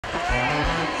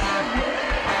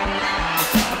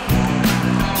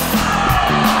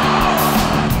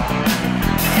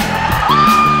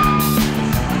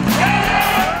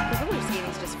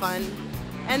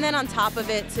And then on top of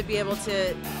it, to be able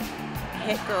to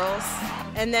hit girls,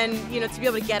 and then, to be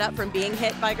able to get up from being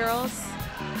hit by girls.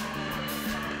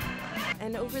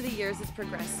 And over the years, it's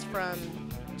progressed from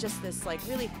just this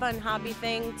really fun hobby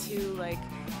thing to a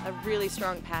really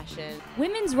strong passion.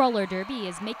 Women's roller derby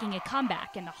is making a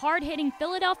comeback, and the hard-hitting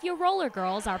Philadelphia roller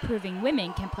girls are proving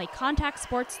women can play contact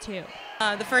sports too.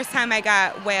 The first time I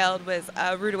got whaled was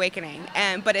a rude awakening,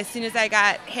 but as soon as I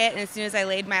got hit and as soon as I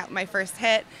laid my first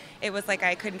hit, it was like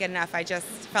I couldn't get enough. I just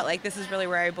felt like this is really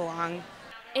where I belong.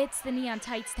 It's the neon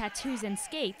tights, tattoos, and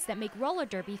skates that make roller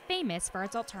derby famous for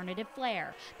its alternative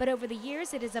flair. But over the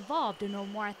years, it has evolved into a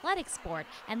more athletic sport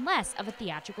and less of a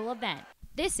theatrical event.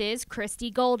 This is Christy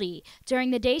Goldie.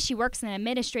 During the day, she works in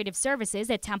administrative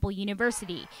services at Temple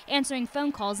University, answering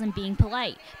phone calls and being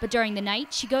polite. But during the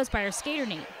night, she goes by her skater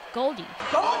name, Goldie.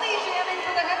 Goldie jamming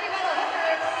for the heavy metal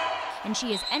hookers! And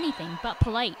she is anything but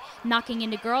polite, knocking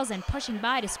into girls and pushing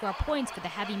by to score points for the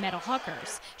heavy metal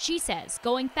hookers. She says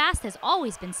going fast has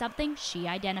always been something she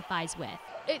identifies with.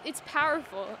 It's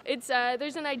powerful.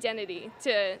 There's an identity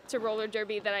to roller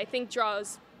derby that I think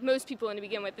draws most people in to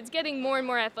begin with. It's getting more and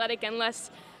more athletic and a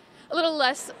little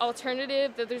less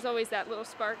alternative, though there's always that little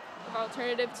spark of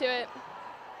alternative to it.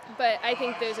 But I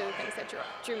think those are the things that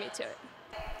drew me to it.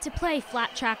 To play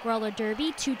flat track roller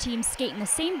derby, two teams skate in the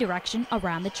same direction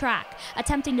around the track,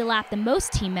 attempting to lap the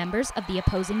most team members of the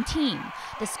opposing team.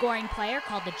 The scoring player,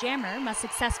 called the jammer, must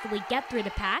successfully get through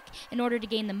the pack in order to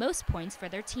gain the most points for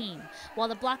their team, while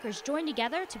the blockers join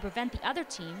together to prevent the other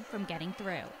team from getting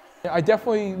through. I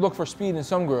definitely look for speed in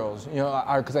some girls,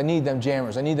 because I need them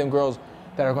jammers. I need them girls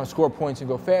that are going to score points and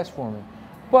go fast for me.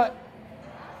 But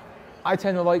I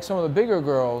tend to like some of the bigger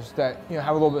girls that have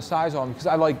a little bit of size on them, because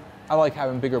I like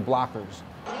having bigger blockers.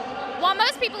 While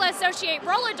most people associate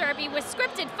roller derby with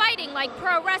scripted fighting like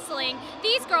pro wrestling,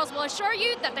 these girls will assure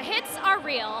you that the hits are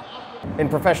real. In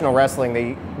professional wrestling,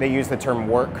 they use the term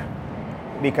work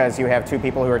because you have two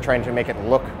people who are trying to make it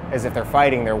look as if they're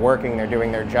fighting, they're working, they're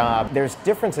doing their job. There's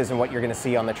differences in what you're going to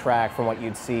see on the track from what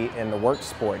you'd see in the work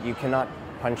sport. You cannot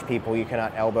punch people, you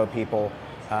cannot elbow people.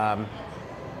 And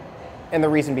the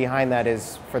reason behind that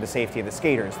is for the safety of the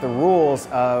skaters. The rules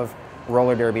of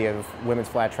roller derby, of women's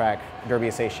flat track, derby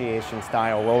association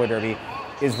style roller derby,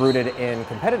 is rooted in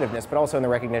competitiveness, but also in the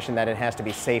recognition that it has to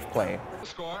be safe play.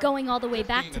 Going all the way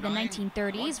back to the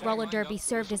 1930s, roller derby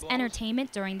served as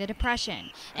entertainment during the Depression.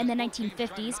 In the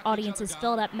 1950s, audiences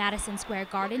filled up Madison Square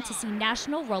Garden to see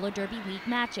National Roller Derby League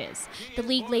matches. The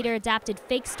league later adapted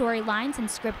fake storylines and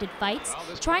scripted fights,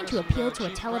 trying to appeal to a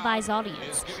televised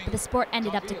audience, but the sport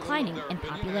ended up declining in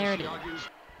popularity.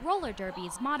 Roller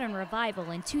derby's modern revival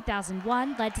in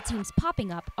 2001 led to teams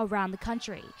popping up around the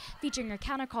country, featuring a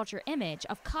counterculture image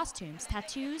of costumes,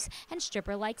 tattoos, and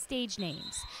stripper-like stage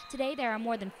names. Today, there are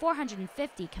more than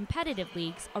 450 competitive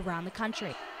leagues around the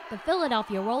country. The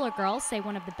Philadelphia Roller Girls say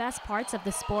one of the best parts of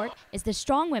the sport is the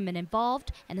strong women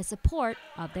involved and the support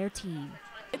of their team.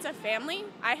 It's a family.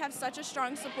 I have such a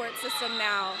strong support system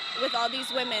now with all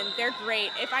these women. They're great.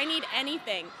 If I need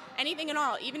anything at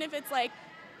all, even if it's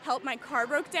help my car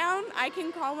broke down, I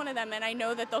can call one of them and I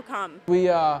know that they'll come. We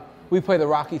play the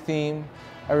Rocky theme.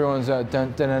 Everyone's dun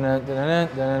dun dun dun dun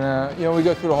dun dun. We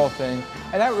go through the whole thing,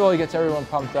 and that really gets everyone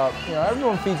pumped up.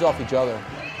 Everyone feeds off each other.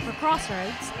 For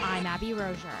Crossroads, I'm Abby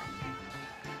Rozier.